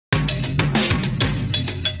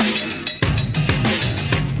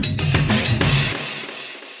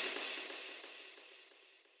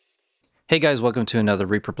Hey guys, welcome to another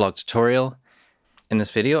Reaper blog tutorial. In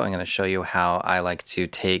this video, I'm going to show you how I like to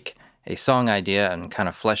take a song idea and kind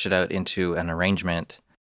of flesh it out into an arrangement.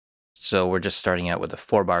 So we're just starting out with a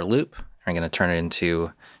 4-bar loop. I'm going to turn it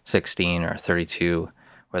into 16 or 32,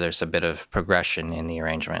 where there's a bit of progression in the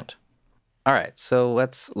arrangement. All right, so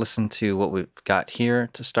let's listen to what we've got here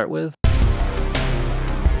to start with.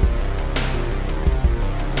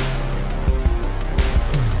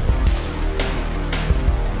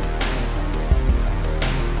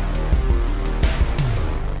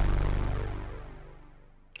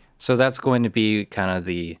 So that's going to be kind of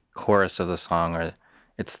the chorus of the song, or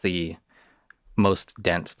it's the most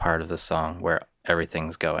dense part of the song where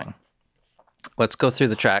everything's going. Let's go through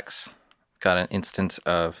the tracks. Got an instance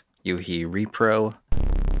of Yuhi Repro.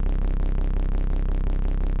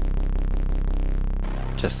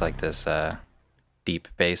 Just like this deep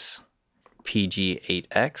bass.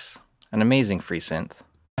 PG8X, an amazing free synth.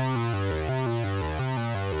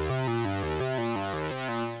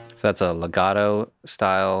 So that's a legato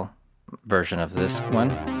style version of this one.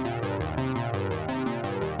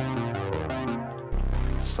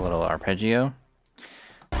 Just a little arpeggio.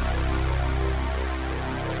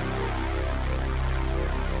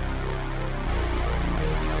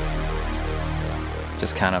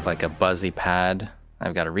 Just kind of like a buzzy pad.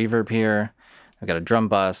 I've got a reverb here. I've got a drum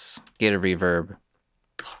bus, gated reverb.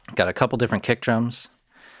 Got a couple different kick drums.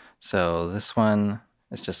 So this one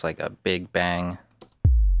is just like a big bang.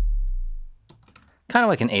 Kind of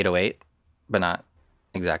like an 808, but not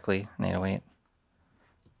exactly an 808.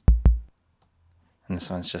 And this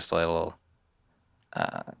one's just a little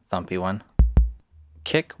thumpy one.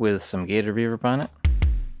 Kick with some gated reverb on it.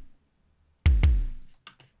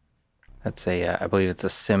 That's a, I believe it's a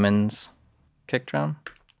Simmons kick drum.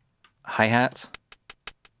 Hi-hats.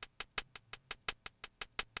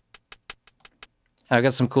 I've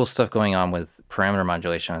got some cool stuff going on with parameter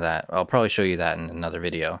modulation of that. I'll probably show you that in another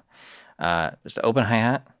video. Just an open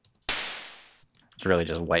hi-hat. It's really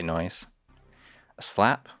just white noise. A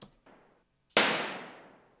slap.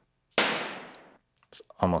 It's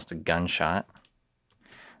almost a gunshot.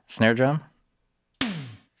 Snare drum.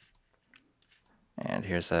 And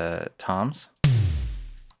here's a toms.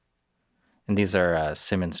 And these are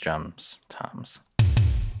Simmons drums, toms.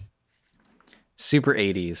 Super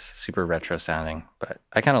 80s, super retro sounding, but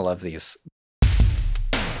I kind of love these.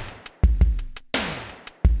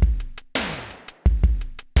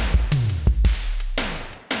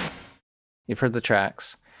 You've heard the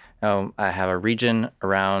tracks. I have a region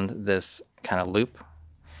around this kind of loop.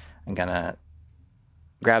 I'm gonna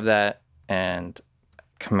grab that and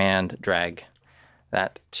command drag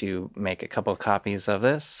that to make a couple of copies of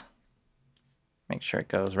this. Make sure it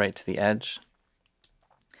goes right to the edge.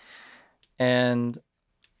 And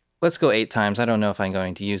let's go 8 times. I don't know if I'm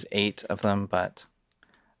going to use 8 of them, but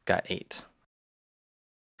got 8.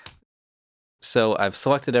 So I've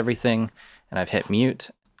selected everything and I've hit mute.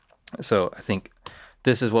 So I think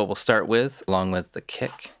this is what we'll start with, along with the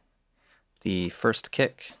kick. The first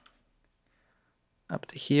kick up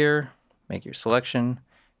to here, make your selection,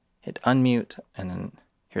 hit unmute, and then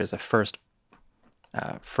here's the first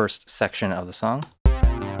section of the song.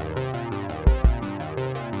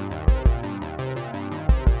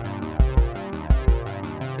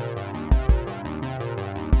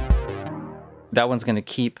 That one's going to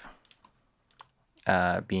keep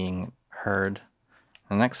being heard.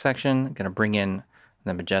 The next section, I'm going to bring in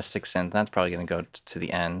the majestic synth. That's probably going to go to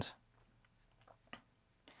the end.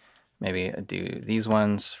 Maybe do these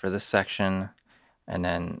ones for this section, and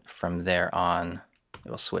then from there on,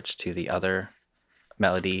 it will switch to the other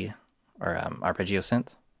melody or arpeggio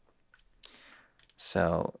synth.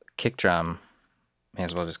 So kick drum, may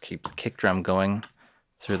as well just keep the kick drum going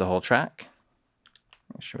through the whole track.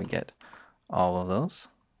 Make sure we get all of those.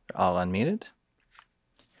 They're all unmuted.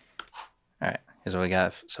 All right. Here's what we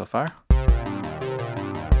got so far.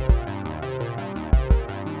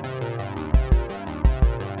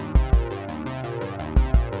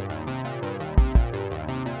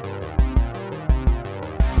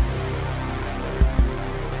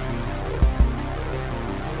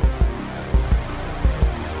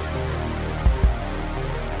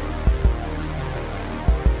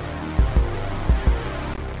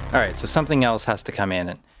 All right, so something else has to come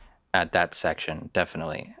in at that section,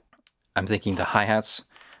 definitely. I'm thinking the hi-hats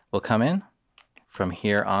will come in from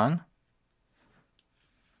here on.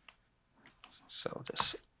 So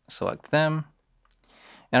just select them.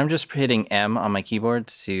 And I'm just hitting M on my keyboard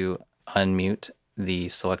to unmute the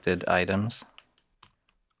selected items.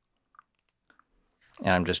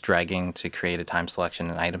 And I'm just dragging to create a time selection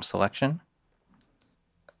and item selection.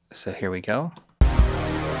 So here we go.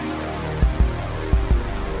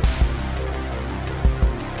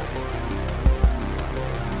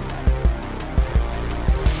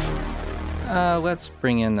 Let's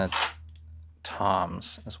bring in the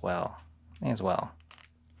toms as well. May as well.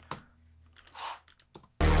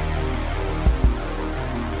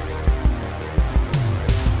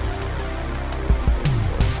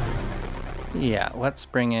 Yeah, let's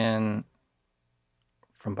bring in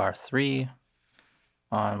from bar 3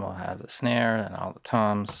 on, we'll have the snare and all the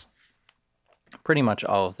toms. Pretty much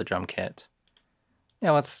all of the drum kit.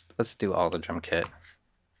 Yeah, let's do all the drum kit.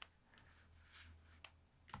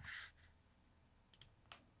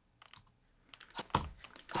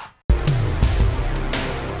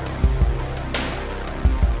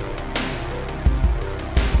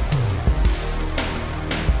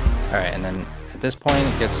 All right, and then at this point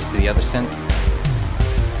it gets to the other synth.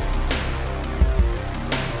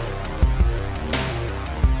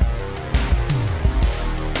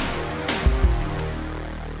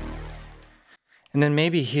 And then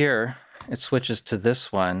maybe here it switches to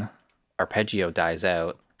this one, arpeggio dies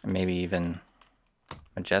out, and maybe even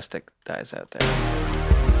majestic dies out there.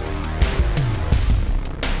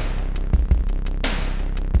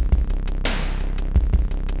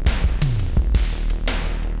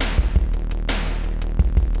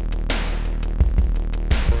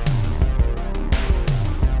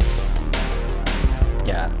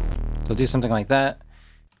 Yeah, so do something like that.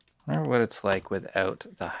 I wonder what it's like without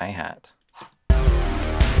the hi-hat.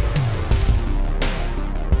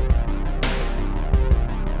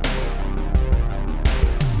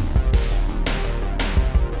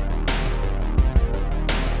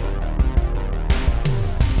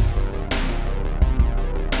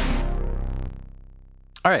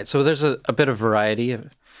 All right, so there's a bit of variety.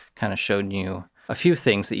 I've kind of shown you a few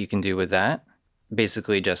things that you can do with that.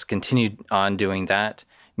 Basically just continue on doing that,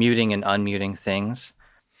 muting and unmuting things.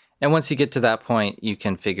 And once you get to that point, you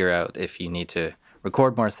can figure out if you need to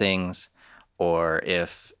record more things or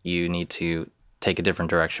if you need to take a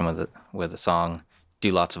different direction with a song,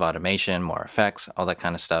 do lots of automation, more effects, all that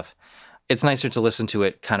kind of stuff. It's nicer to listen to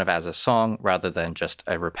it kind of as a song rather than just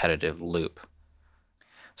a repetitive loop.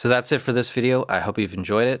 So that's it for this video. I hope you've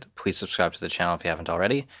enjoyed it. Please subscribe to the channel if you haven't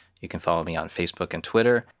already. You can follow me on Facebook and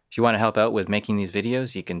Twitter. If you want to help out with making these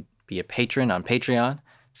videos, you can be a patron on Patreon,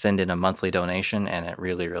 send in a monthly donation, and it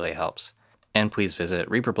really, really helps. And please visit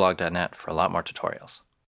reaperblog.net for a lot more tutorials.